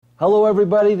Hello,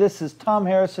 everybody. This is Tom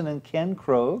Harrison and Ken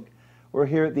Krogh. We're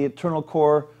here at the Eternal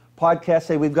Core podcast.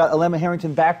 Hey, we've got Alema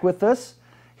Harrington back with us.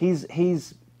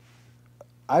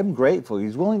 I'm grateful.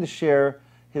 He's willing to share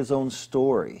his own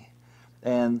story.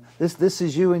 And this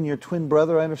is you and your twin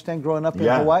brother, I understand, growing up in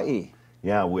Hawaii.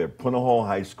 Yeah, we're at Punahou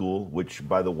High School, which,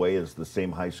 by the way, is the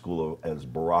same high school as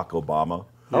Barack Obama.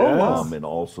 Oh, wow. And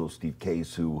also Steve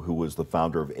Case, who was the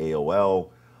founder of AOL,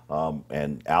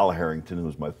 and Al Harrington,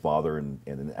 who's my father and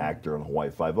an actor on Hawaii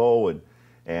Five-0.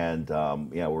 And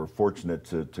we're fortunate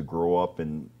to grow up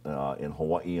in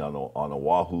Hawaii on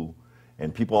Oahu.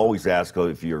 And people always ask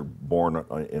if you're born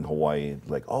in Hawaii,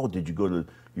 like, oh,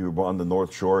 you were on the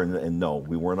North Shore? And no,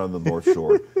 we weren't on the North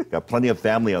Shore. Got plenty of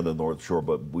family on the North Shore,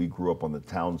 but we grew up on the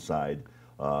town side,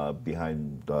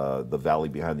 behind the valley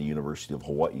behind the University of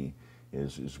Hawaii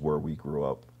is where we grew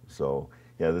up. So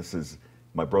yeah,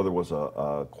 my brother was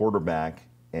a quarterback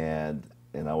and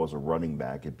I was a running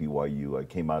back at BYU. I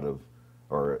came out of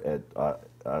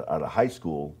high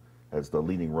school as the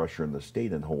leading rusher in the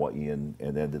state in Hawaii and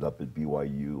ended up at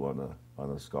BYU on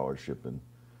a scholarship, and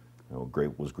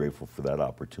was grateful for that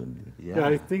opportunity. Yeah,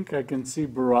 I think I can see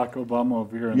Barack Obama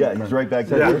over here. He's right back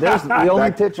there. There's the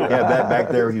only picture. Yeah, back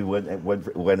there he went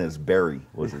as Barry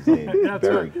was his name. That's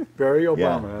Barry. Right. Barry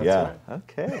Obama. That's right.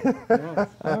 Okay. Yeah.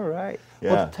 All right.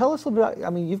 Yeah. Well, tell us a little bit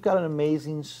about, you've got an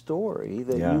amazing story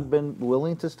that you've been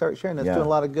willing to start sharing. That's doing a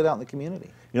lot of good out in the community.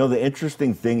 The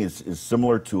interesting thing is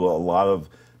similar to a lot of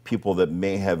people that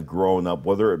may have grown up,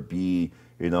 whether it be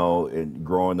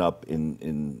growing up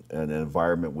in an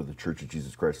environment with the Church of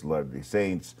Jesus Christ of Latter-day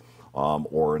Saints,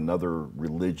 or another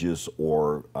religious,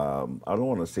 or I don't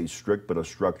want to say strict, but a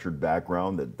structured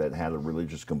background that had a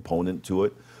religious component to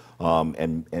it,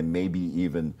 and maybe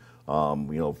even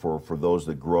for those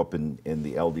that grew up in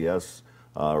the LDS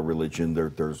religion,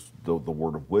 there's the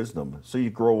word of wisdom. So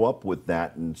you grow up with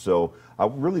that, and so I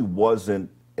really wasn't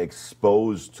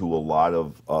exposed to a lot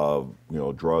of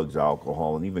drugs,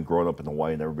 alcohol, and even growing up in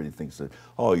Hawaii, and everybody thinks that,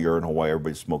 oh, you're in Hawaii,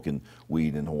 everybody's smoking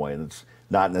weed in Hawaii, and it's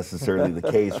not necessarily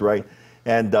the case, right?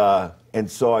 And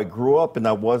so I grew up, and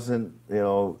I wasn't,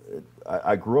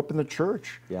 I grew up in the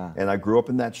church, and I grew up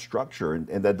in that structure, and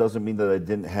that doesn't mean that I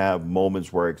didn't have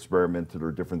moments where I experimented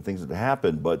or different things that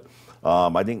happened, but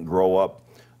I didn't grow up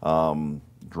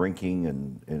drinking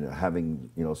and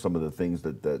having some of the things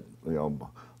that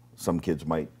some kids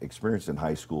might experience in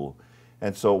high school.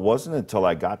 And so it wasn't until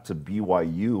I got to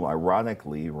BYU,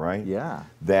 ironically, right? Yeah.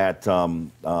 That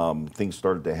things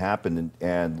started to happen.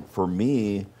 And for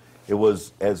me, it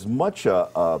was as much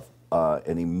an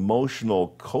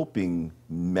emotional coping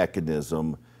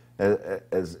mechanism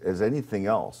as anything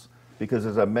else. Because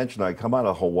as I mentioned, I come out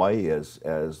of Hawaii as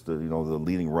the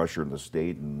leading rusher in the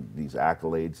state and these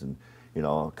accolades and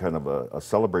kind of a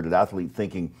celebrated athlete,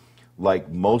 thinking,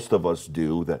 like most of us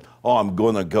do, that, oh, I'm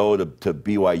going to go to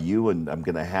BYU and I'm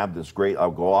going to have this I'll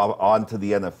go on to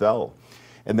the NFL.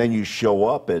 And then you show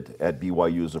up at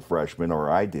BYU as a freshman,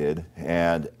 or I did,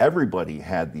 and everybody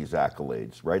had these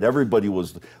accolades, right? Everybody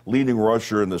was leading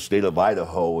rusher in the state of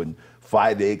Idaho and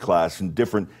 5A class and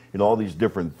all these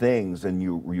different things, and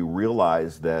you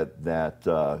realize that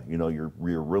you're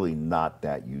really not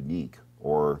that unique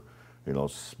or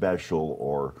special,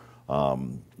 or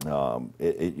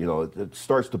it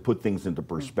starts to put things into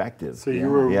perspective. So you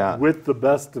were with the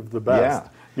best of the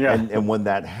best. Yeah. And when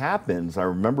that happens, I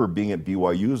remember being at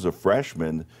BYU as a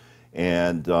freshman,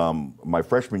 and my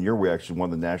freshman year we actually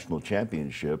won the national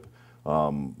championship,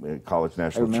 college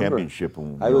national championship.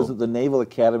 I was at the Naval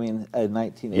Academy in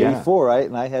 1984, right?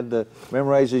 And I had to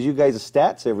memorize you guys'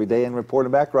 stats every day and report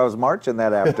them back where I was marching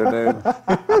that afternoon.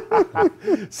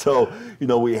 So,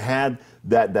 we had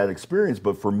that experience,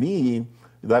 but for me,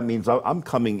 that means I'm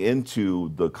coming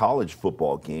into the college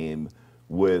football game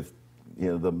with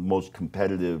the most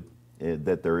competitive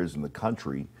that there is in the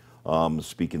country.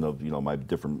 Speaking of my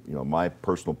different my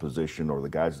personal position or the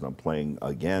guys that I'm playing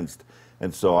against,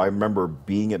 and so I remember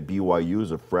being at BYU as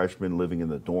a freshman, living in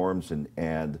the dorms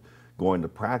and going to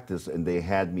practice, and they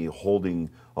had me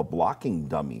holding a blocking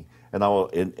dummy,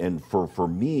 and for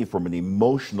me, from an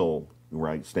emotional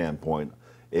standpoint,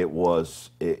 it was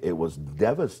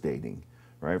devastating,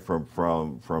 right?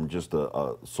 From just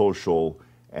a social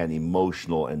and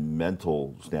emotional and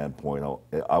mental standpoint,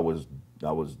 I was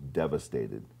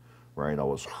devastated, right? I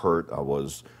was hurt. I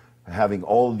was having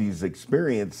all of these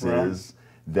experiences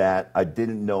that I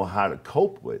didn't know how to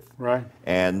cope with. Right.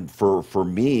 And for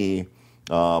me,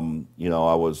 I knew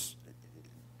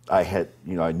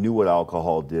what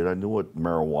alcohol did. I knew what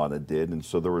marijuana did, and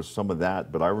so there was some of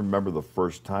that. But I remember the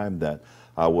first time that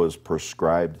I was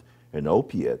prescribed an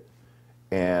opiate,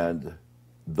 and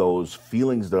those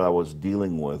feelings that I was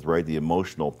dealing with, right, the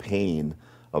emotional pain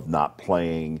of not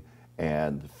playing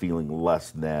and feeling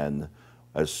less than,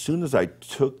 as soon as I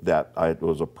took that, it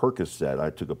was a Percocet. I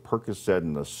took a Percocet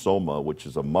and a Soma, which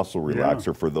is a muscle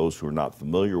relaxer for those who are not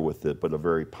familiar with it, but a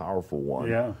very powerful one.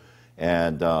 Yeah.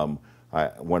 And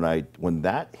when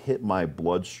that hit my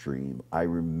bloodstream, I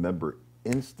remember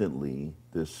instantly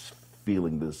this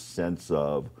feeling, this sense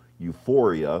of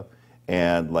euphoria,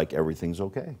 and like everything's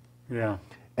okay. Yeah.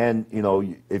 And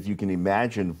if you can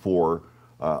imagine for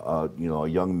a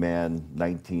young man,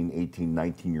 18,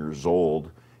 19 years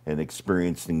old, and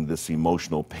experiencing this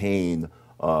emotional pain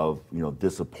of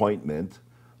disappointment,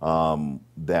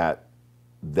 that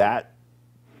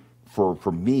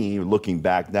for me, looking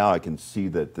back now, I can see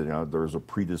that there's a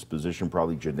predisposition,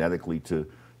 probably genetically, to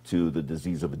the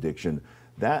disease of addiction.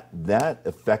 That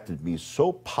affected me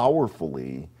so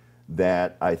powerfully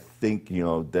that I think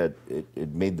that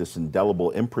it made this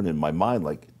indelible imprint in my mind.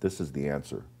 Like, this is the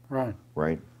answer.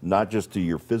 Right. Not just to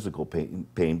your physical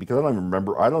pain, because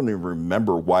I don't even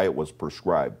remember why it was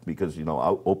prescribed, because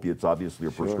opiates obviously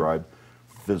are prescribed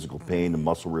physical pain, and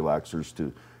muscle relaxers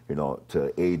to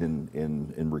aid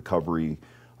in recovery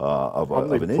of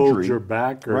an injury. Pulled your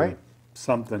back or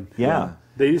something. Yeah.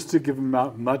 They used to give them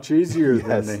out much easier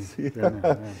than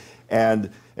they.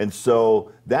 And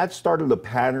so that started a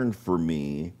pattern for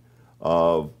me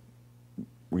of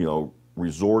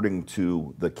resorting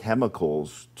to the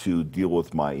chemicals to deal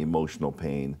with my emotional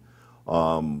pain,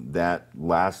 that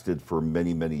lasted for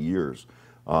many, many years.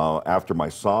 After my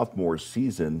sophomore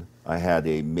season, I had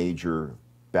a major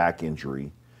back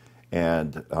injury,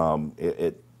 and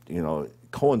it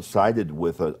coincided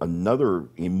with another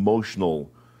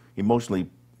emotionally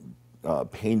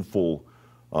painful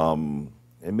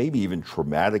and maybe even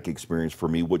traumatic experience for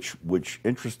me, which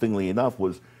interestingly enough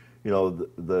was,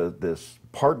 this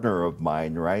partner of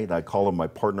mine, right? I call him my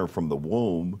partner from the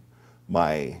womb,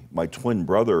 my twin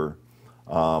brother.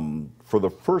 For the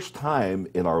first time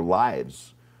in our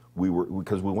lives,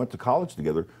 because we went to college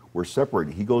together, we're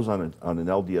separated. He goes on an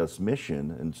LDS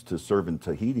mission and to serve in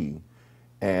Tahiti,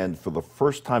 and for the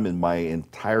first time in my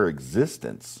entire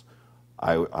existence,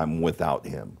 I'm without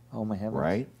him. Oh my heavens!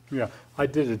 Right? Yeah, I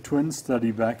did a twin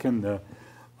study back in the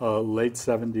late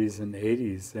 70s and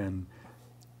 80s, and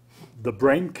the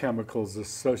brain chemicals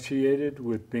associated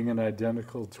with being an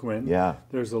identical twin. Yeah.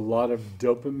 There's a lot of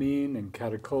dopamine and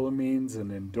catecholamines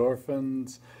and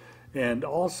endorphins, and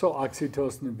also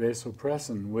oxytocin and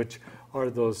vasopressin, which are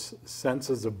those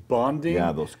senses of bonding.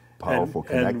 Yeah, those powerful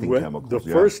connecting chemicals. The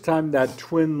first time that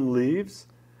twin leaves,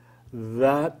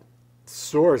 that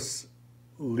source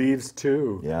leaves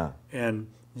too. Yeah. And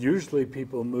usually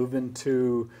people move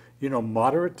into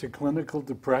moderate to clinical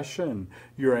depression.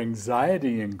 Your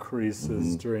anxiety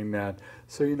increases during that.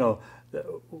 So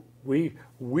we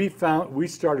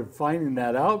started finding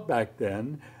that out back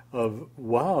then. Of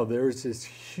wow, there's this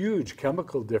huge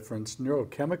chemical difference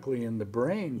neurochemically in the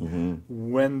brain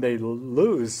when they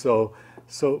lose. So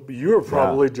you're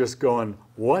probably just going,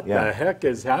 what the heck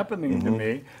is happening to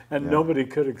me? And nobody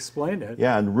could explain it.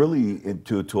 Yeah, and really,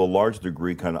 to a large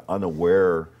degree, kind of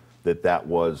unaware that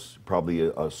was probably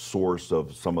a source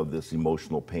of some of this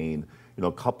emotional pain,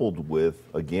 coupled with,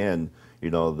 again,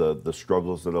 the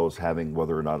struggles that I was having,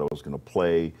 whether or not I was going to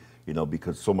play,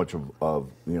 because so much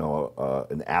of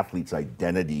an athlete's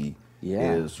identity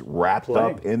is wrapped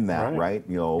up in that, right?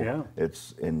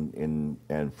 It's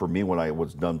and for me, when I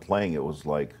was done playing, it was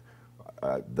like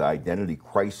the identity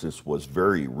crisis was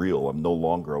very real. I'm no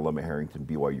longer a Lemma Harrington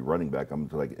BYU running back. I'm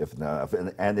like,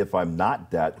 if I'm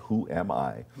not that, who am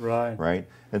I? Right.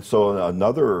 And so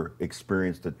another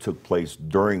experience that took place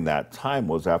during that time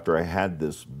was after I had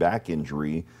this back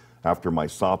injury. After my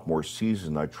sophomore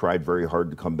season, I tried very hard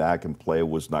to come back and play. I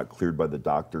was not cleared by the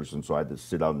doctors, and so I had to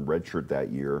sit out and redshirt that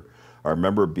year. I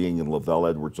remember being in LaVell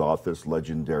Edwards' office,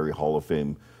 legendary Hall of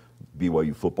Fame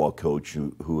BYU football coach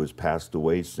who has passed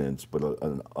away since, but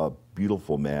a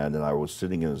beautiful man. And I was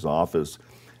sitting in his office,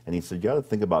 and he said, "You got to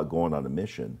think about going on a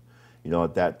mission."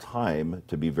 At that time,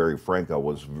 to be very frank, I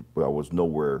was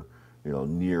nowhere,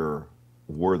 near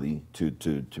worthy to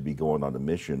be going on a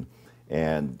mission.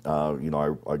 And I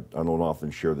don't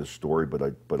often share this story, but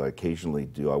I occasionally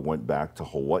do. I went back to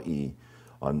Hawaii,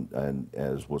 and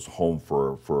as was home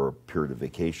for a period of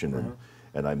vacation,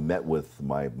 and I met with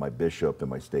my bishop and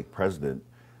my stake president,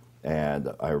 and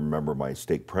I remember my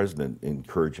stake president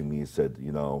encouraging me. He said,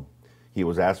 he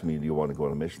was asking me, "Do you want to go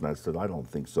on a mission?" I said, "I don't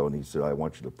think so." And he said, "I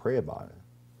want you to pray about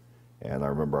it." And I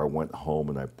remember I went home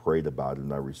and I prayed about it,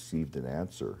 and I received an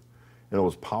answer, and it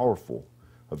was powerful,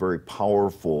 a very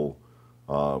powerful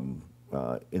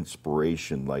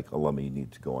inspiration, like, Alumni, you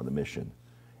need to go on a mission.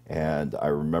 And I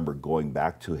remember going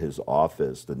back to his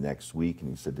office the next week, and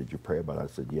he said, "Did you pray about it?" I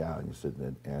said, "Yeah." And he said,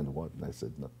 "And what?" And I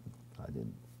said, "No, I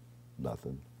didn't,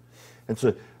 nothing." And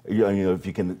so, you know, if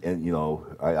you can, and you know,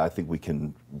 I think we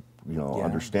can, you know,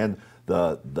 understand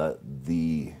the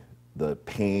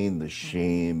pain, the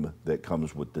shame that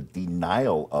comes with the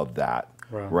denial of that,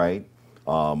 right?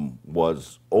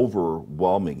 Was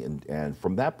overwhelming, and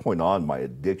from that point on, my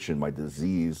addiction, my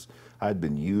disease, I'd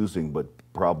been using, but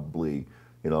probably,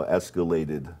 you know,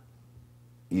 escalated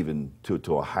even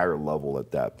to a higher level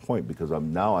at that point, because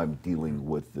I'm dealing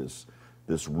with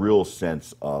this real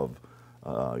sense of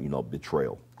you know,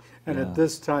 betrayal. And at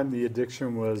this time, the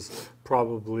addiction was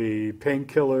probably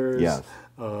painkillers,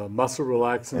 muscle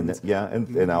relaxants,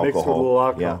 and alcohol. Mixed with a little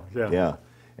alcohol. Yeah.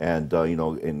 And you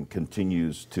know, and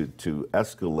continues to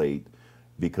escalate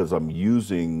because I'm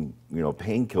using, you know,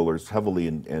 painkillers heavily,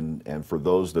 and for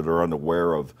those that are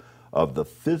unaware of the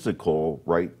physical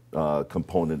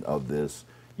component of this,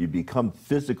 you become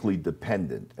physically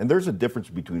dependent. And there's a difference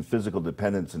between physical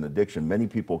dependence and addiction. Many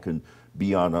people can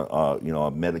be on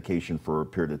a medication for a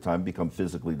period of time, become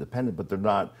physically dependent,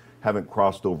 but haven't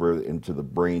crossed over into the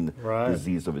brain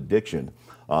disease of addiction.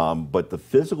 But the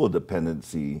physical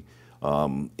dependency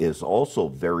is also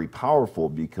very powerful,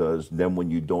 because then when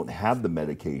you don't have the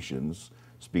medications,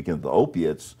 speaking of the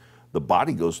opiates, the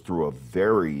body goes through a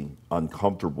very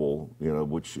uncomfortable, you know,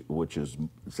 which is,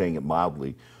 saying it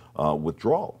mildly,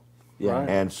 withdrawal.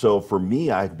 And so for me,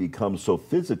 I've become so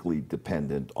physically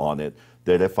dependent on it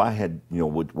that if I had, you know,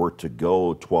 were to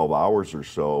go 12 hours or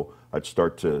so, I'd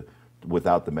start to,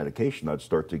 without the medication, I'd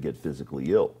start to get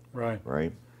physically ill.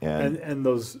 Right. And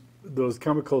those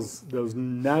chemicals, those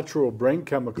natural brain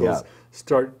chemicals,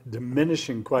 start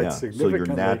diminishing quite significantly. So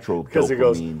your natural because dopamine, it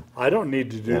goes, I don't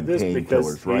need to do this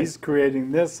because he's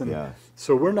creating this, and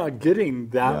so we're not getting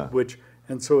that, which,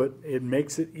 and so it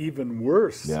makes it even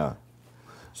worse.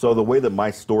 So the way that my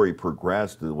story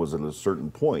progressed was, at a certain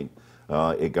point,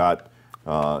 it got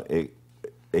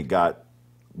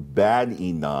bad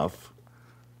enough.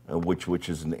 Which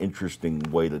is an interesting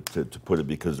way to put it,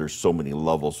 because there's so many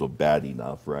levels of bad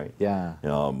enough, right?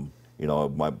 You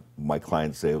know, my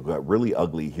clients say, "It got really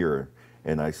ugly here,"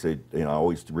 and I say, you know, I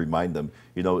always remind them,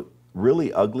 you know,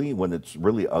 really ugly, when it's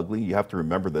really ugly, you have to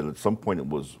remember that at some point it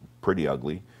was pretty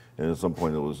ugly, and at some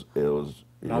point it was you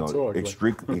Not know, so ugly.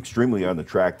 extremely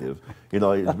unattractive. You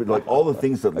know, like all the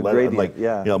things that led, like,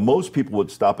 you know, most people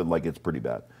would stop it like it's pretty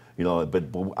bad. You know, but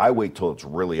I wait till it's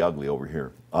really ugly over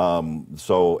here.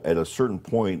 So at a certain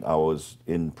point, I was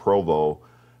in Provo.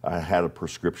 I had a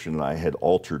prescription, and I had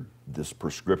altered this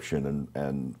prescription,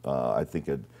 and I think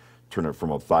it turned it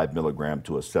from a 5 milligram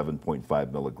to a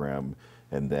 7.5 milligram,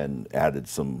 and then added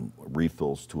some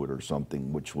refills to it or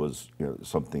something, which was, you know,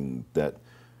 something that,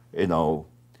 you know,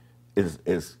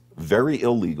 is very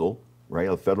illegal, right?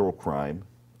 A federal crime,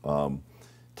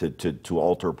 to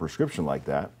alter a prescription like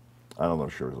that. I don't know,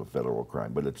 sure it's a federal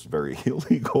crime, but it's very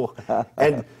illegal.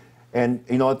 And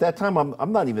you know, at that time,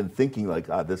 I'm not even thinking like,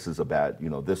 this is a bad, you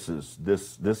know, this is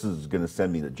going to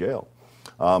send me to jail.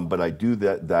 But I do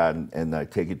that, and I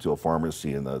take it to a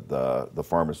pharmacy, and the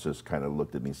pharmacist kind of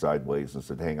looked at me sideways and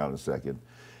said, "Hang on a second,"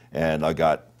 and I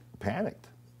got panicked,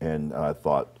 and I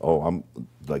thought, oh, I'm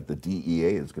like, the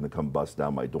DEA is going to come bust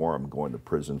down my door. I'm going to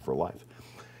prison for life,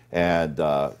 and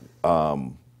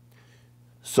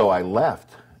so I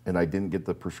left. And I didn't get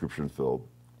the prescription filled.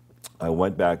 I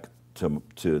went back to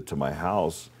my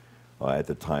house at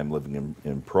the time, living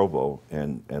in Provo,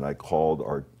 and I called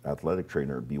our athletic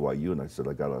trainer at BYU, and I said,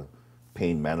 I got a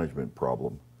pain management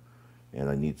problem, and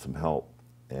I need some help.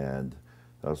 And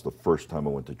that was the first time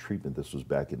I went to treatment. This was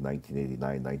back in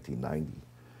 1989, 1990.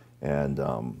 And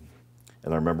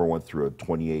I remember I went through a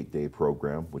 28-day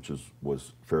program, which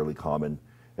was fairly common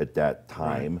at that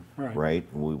time, right?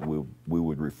 We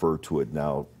would refer to it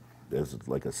now as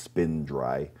like a spin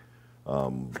dry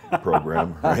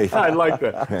program, right? I like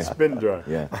that, spin dry.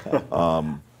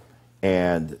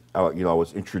 And you know, I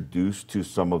was introduced to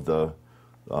some of the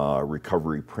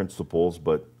recovery principles,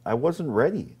 but I wasn't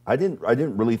ready. I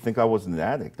didn't really think I was an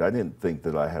addict. I didn't think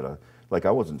that I had I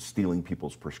wasn't stealing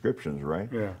people's prescriptions, right?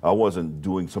 I wasn't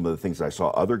doing some of the things I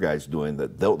saw other guys doing,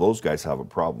 that those guys have a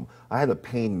problem. I had a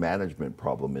pain management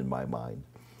problem in my mind.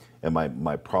 And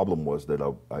my problem was that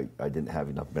I didn't have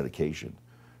enough medication,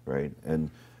 right?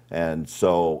 And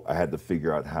so I had to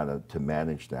figure out how to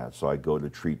manage that. So I go to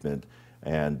treatment,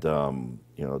 and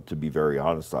you know, to be very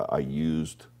honest, I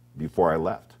used, before I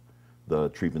left the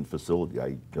treatment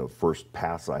facility, first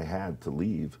pass I had to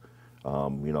leave,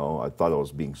 You know, I thought I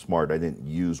was being smart. I didn't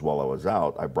use while I was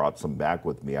out. I brought some back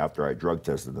with me after I drug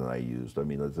tested and I used. I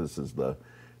mean, this is the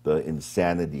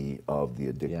insanity of the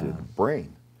addicted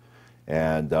brain.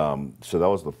 And so that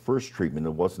was the first treatment.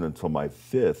 It wasn't until my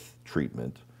 5th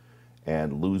treatment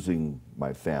and losing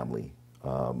my family.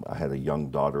 I had a young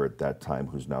daughter at that time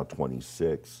who's now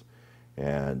 26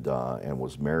 and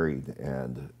was married,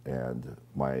 and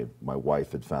my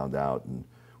wife had found out and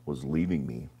was leaving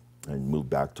me and moved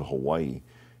back to Hawaii.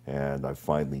 And I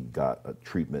finally got a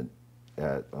treatment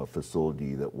at a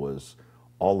facility that was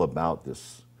all about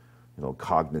this, you know,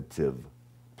 cognitive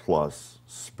plus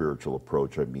spiritual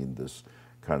approach. I mean, this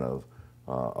kind of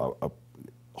a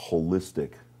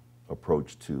holistic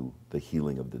approach to the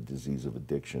healing of the disease of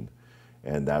addiction.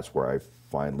 And that's where I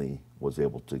finally was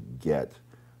able to get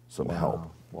some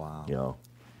help. Wow. You know,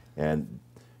 and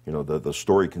you know, the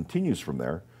story continues from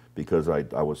there, because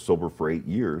I was sober for 8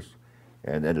 years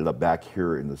and ended up back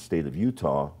here in the state of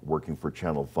Utah working for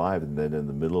Channel 5. And then in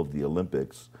the middle of the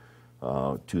Olympics,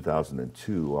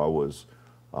 2002, I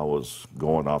was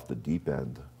going off the deep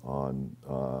end on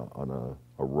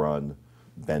a run,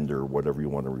 bender, whatever you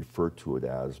want to refer to it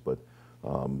as, but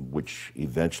which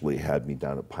eventually had me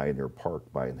down at Pioneer Park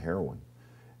buying heroin,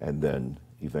 and then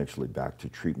eventually back to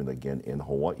treatment again in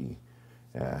Hawaii,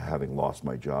 having lost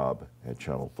my job at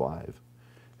Channel 5.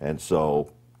 And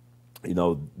so, you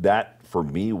know, that for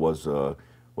me was an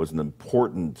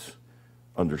important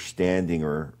understanding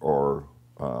or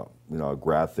you know, a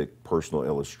graphic personal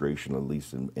illustration, at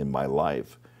least in my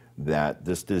life, that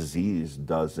this disease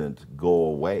doesn't go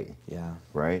away. Yeah.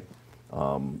 Right?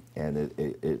 And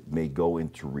it may go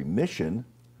into remission,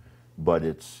 but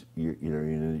it's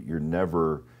you're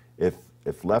never,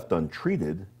 if left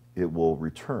untreated, it will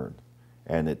return,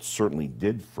 and it certainly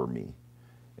did for me.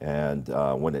 And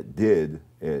when it did,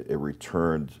 it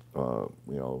returned, you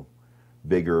know,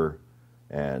 bigger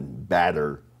and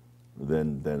badder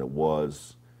than it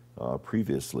was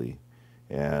previously.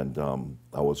 And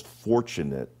I was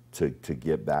fortunate to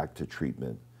get back to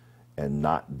treatment and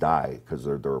not die, because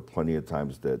there were plenty of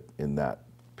times that in that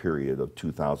period of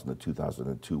 2000 to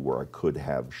 2002 where I could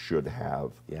have, should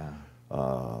have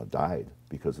died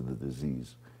because of the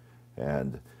disease.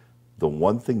 And the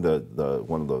one thing,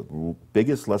 one of the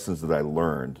biggest lessons that I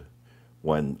learned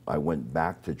when I went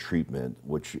back to treatment,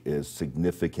 which is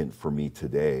significant for me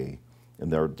today,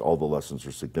 and all the lessons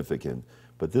are significant,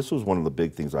 but this was one of the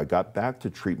big things. I got back to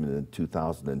treatment in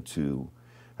 2002,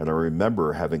 and I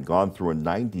remember having gone through in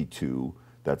 '92,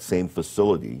 that same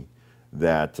facility,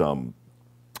 that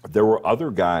there were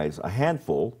other guys, a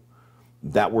handful,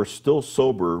 that were still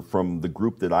sober from the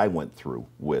group that I went through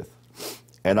with.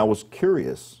 And I was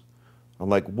curious. I'm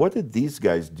like, what did these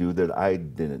guys do that I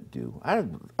didn't do? I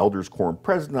had elders quorum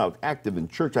president, I was active in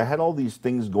church, I had all these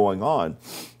things going on.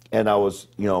 And I was,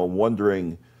 you know,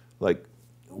 wondering, like,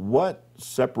 what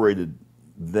separated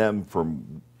them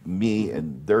from me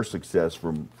and their success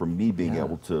from me being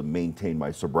able to maintain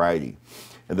my sobriety.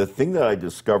 And the thing that I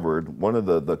discovered, one of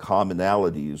the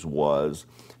commonalities was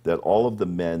that all of the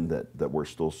men that were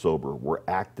still sober were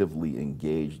actively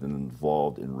engaged and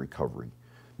involved in recovery,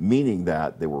 meaning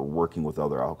that they were working with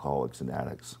other alcoholics and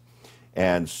addicts.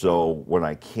 And so when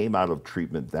I came out of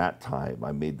treatment that time,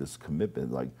 I made this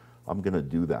commitment, like, I'm going to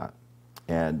do that.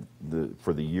 And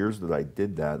for the years that I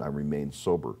did that, I remained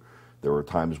sober. There were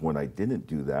times when I didn't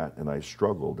do that and I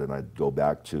struggled, and I'd go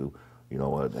back to, you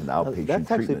know, an outpatient treatment.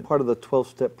 That's actually part of the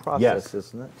 12-step process,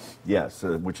 isn't it? Yes,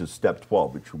 which is step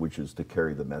 12, which is to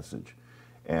carry the message.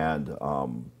 And,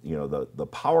 you know, the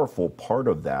powerful part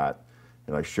of that,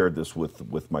 and I shared this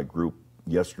with my group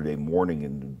yesterday morning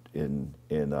in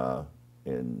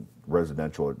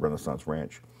residential at Renaissance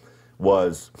Ranch,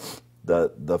 was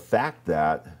the fact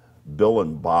that Bill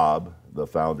and Bob, the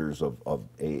founders of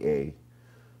AA,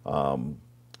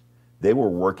 they were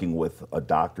working with a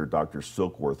doctor, Dr.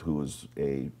 Silkworth, who was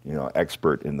a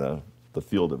expert in the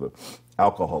field of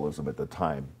alcoholism at the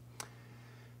time.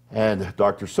 And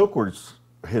Dr. Silkworth's,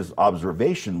 his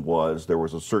observation was there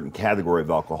was a certain category of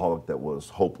alcoholic that was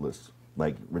hopeless,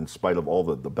 like in spite of all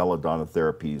the belladonna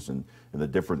therapies and the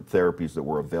different therapies that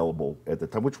were available at the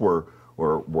time, which were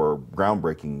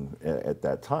groundbreaking at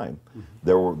that time.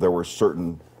 Mm-hmm. There were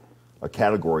a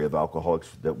category of alcoholics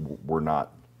that were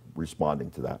not responding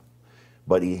to that.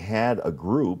 But he had a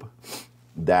group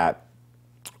that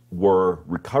were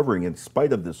recovering in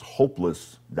spite of this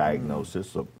hopeless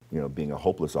diagnosis of being a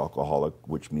hopeless alcoholic,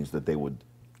 which means that they would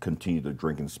continue to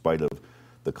drink in spite of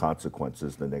the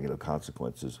consequences, the negative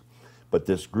consequences. But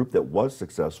this group that was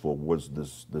successful was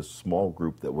this small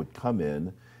group that would come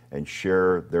in and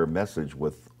share their message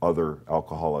with other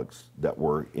alcoholics that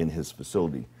were in his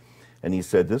facility. And he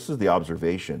said, this is the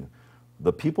observation.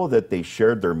 The people that they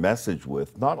shared their message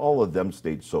with, not all of them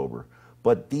stayed sober,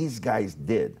 but these guys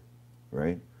did,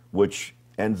 right? Which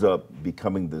ends up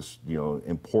becoming this,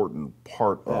 important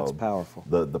part That's of powerful.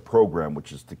 the program,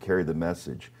 which is to carry the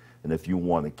message. And if you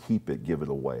want to keep it, give it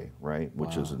away, right?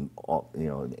 Which is an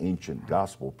ancient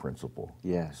gospel principle.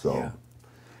 Yes. So,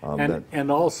 yeah.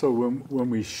 And also when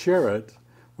we share it,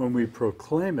 when we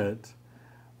proclaim it,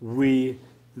 we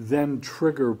then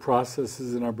trigger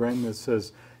processes in our brain that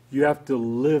says you have to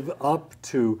live up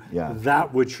to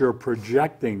that which you're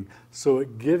projecting. So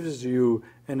it gives you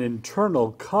an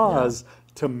internal cause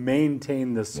to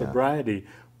maintain the sobriety.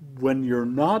 When you're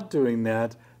not doing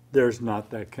that, there's not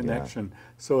that connection.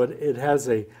 So it has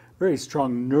a very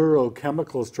strong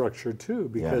neurochemical structure too,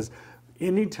 because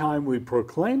anytime we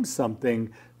proclaim something,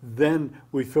 then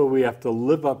we feel we have to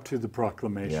live up to the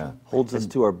proclamation. Yeah. Holds us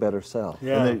to our better self.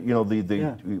 Yeah. And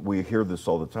then, we hear this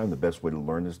all the time, the best way to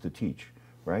learn is to teach,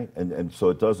 right? And so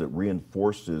it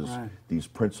reinforces these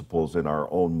principles in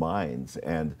our own minds.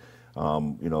 And,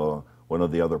 one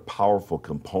of the other powerful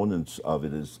components of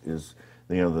it is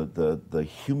the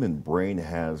human brain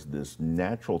has this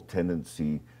natural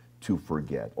tendency to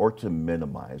forget or to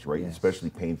minimize, right? Yes. Especially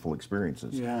painful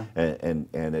experiences. Yeah. And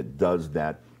it does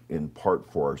that in part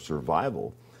for our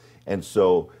survival. And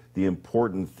so the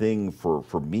important thing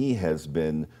for me has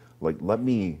been, like, let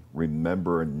me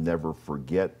remember and never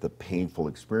forget the painful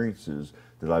experiences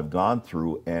that I've gone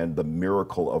through and the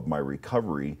miracle of my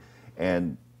recovery.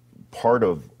 And part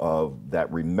of that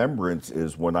remembrance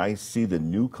is when I see the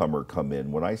newcomer come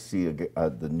in, when I see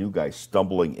the new guy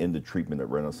stumbling into treatment at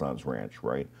Renaissance Ranch,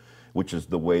 right? Which is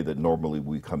the way that normally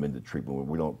we come into treatment, when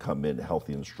we don't come in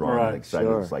healthy and strong and excited.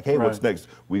 Sure. It's like, hey, what's next?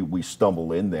 We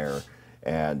stumble in there.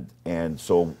 And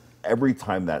so every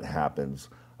time that happens,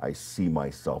 I see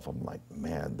myself, I'm like,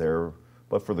 man,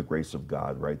 but for the grace of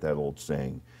God, right? That old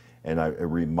saying. And it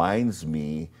reminds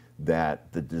me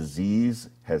that the disease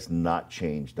has not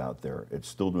changed out there. It's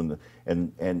still doing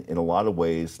and in a lot of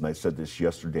ways, and I said this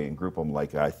yesterday in group, I'm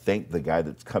like, I thank the guy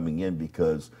that's coming in,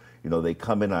 because they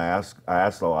come in, I'll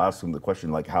ask them the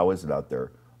question, like, how is it out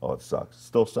there? Oh, it sucks.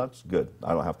 Still sucks? Good.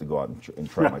 I don't have to go out and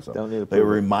try myself. Don't need it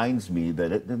reminds me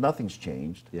that nothing's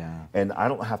changed. Yeah. And I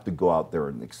don't have to go out there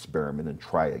and experiment and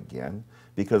try again,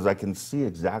 because I can see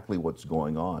exactly what's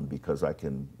going on, because I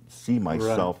can see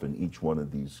myself in each one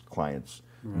of these clients,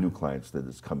 new clients that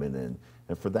is coming in.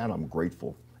 And for that, I'm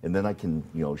grateful. And then I can,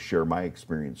 share my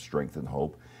experience, strength, and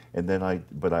hope. And then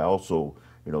but I also,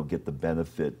 get the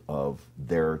benefit of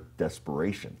their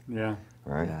desperation. Yeah.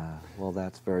 Right? Yeah, well,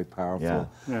 that's very powerful.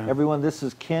 Yeah. Yeah. Everyone, this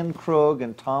is Ken Krogh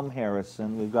and Tom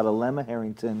Harrison. We've got Alema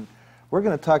Harrington. We're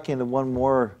going to tuck into one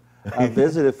more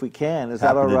visit if we can. Is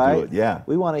that all right? Do it. Yeah.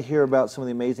 We want to hear about some of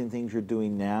the amazing things you're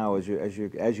doing now as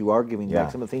you are giving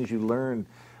back. Some of the things you learned.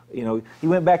 You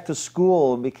went back to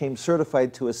school and became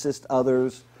certified to assist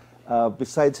others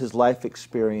besides his life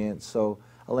experience. So,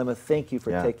 Alema, thank you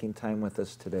for taking time with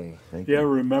us today. Thank you.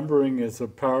 Remembering is a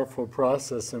powerful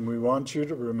process, and we want you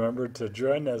to remember to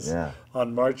join us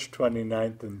on March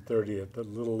 29th and 30th at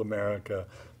Little America.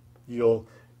 You'll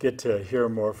get to hear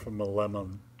more from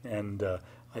Alema, and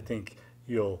I think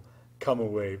you'll come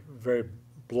away very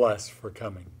blessed for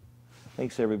coming.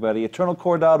 Thanks, everybody.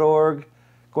 EternalCore.org.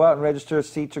 Go out and register.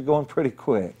 Seats are going pretty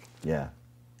quick. Yeah.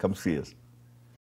 Come see us.